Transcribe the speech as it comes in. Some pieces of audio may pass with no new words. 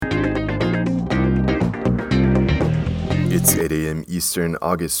It's 8 a.m. Eastern,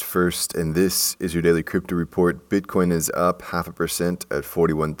 August 1st, and this is your daily crypto report. Bitcoin is up 0.5% at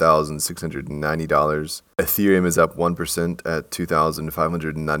 $41,690. Ethereum is up 1% at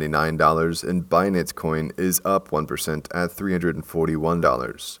 $2,599, and Binance Coin is up 1% at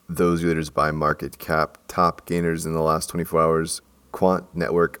 $341. Those leaders by market cap. Top gainers in the last 24 hours. Quant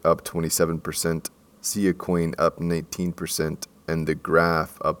Network up 27%, SiaCoin up 19%, and the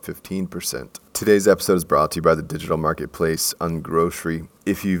Graph up 15%. Today's episode is brought to you by the digital marketplace Undisclosed.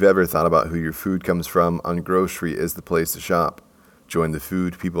 If you've ever thought about who your food comes from, Undisclosed is the place to shop. Join the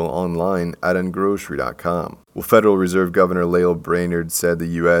food people online at undisclosed.com. Well, Federal Reserve Governor Lael Brainard said the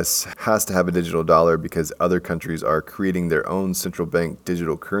U.S. has to have a digital dollar because other countries are creating their own central bank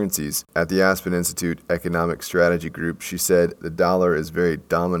digital currencies. At the Aspen Institute Economic Strategy Group, she said the dollar is very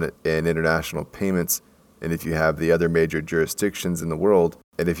dominant in international payments, and if you have the other major jurisdictions in the world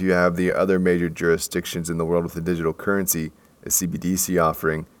with a digital currency, a CBDC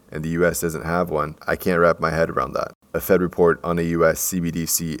offering, and the U.S. doesn't have one, I can't wrap my head around that. A Fed report on a U.S.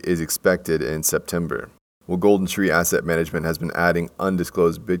 CBDC is expected in September. Well, Goldentree Asset Management has been adding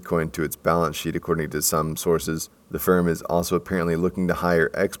undisclosed Bitcoin to its balance sheet, according to some sources. The firm is also apparently looking to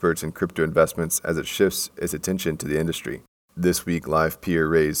hire experts in crypto investments as it shifts its attention to the industry. This week,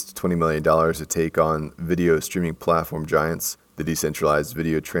 Livepeer raised $20 million to take on video streaming platform giants. The decentralized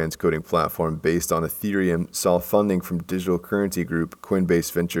video transcoding platform based on Ethereum saw funding from digital currency group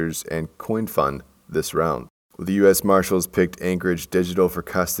Coinbase Ventures and CoinFund this round. The US Marshals picked Anchorage Digital for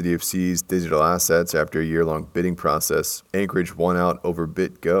custody of seized digital assets after a year-long bidding process. Anchorage won out over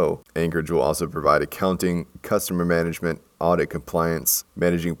BitGo. Anchorage will also provide accounting, customer management, audit compliance,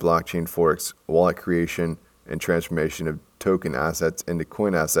 managing blockchain forks, wallet creation, and transformation of token assets into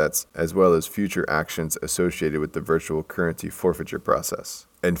coin assets, as well as future actions associated with the virtual currency forfeiture process.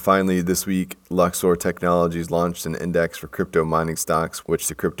 And finally, this week, Luxor Technologies launched an index for crypto mining stocks, which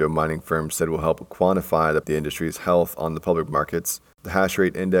the crypto mining firm said will help quantify the industry's health on the public markets. The hash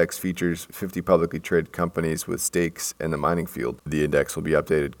rate index features 50 publicly traded companies with stakes in the mining field. The index will be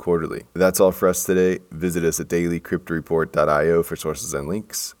updated quarterly. That's all for us today. Visit us at dailycryptoreport.io for sources and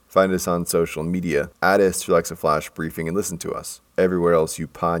links. Find us on social media, add us to Alexa Flash Briefing, and listen to us everywhere else you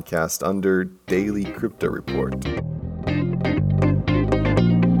podcast under Daily Crypto Report.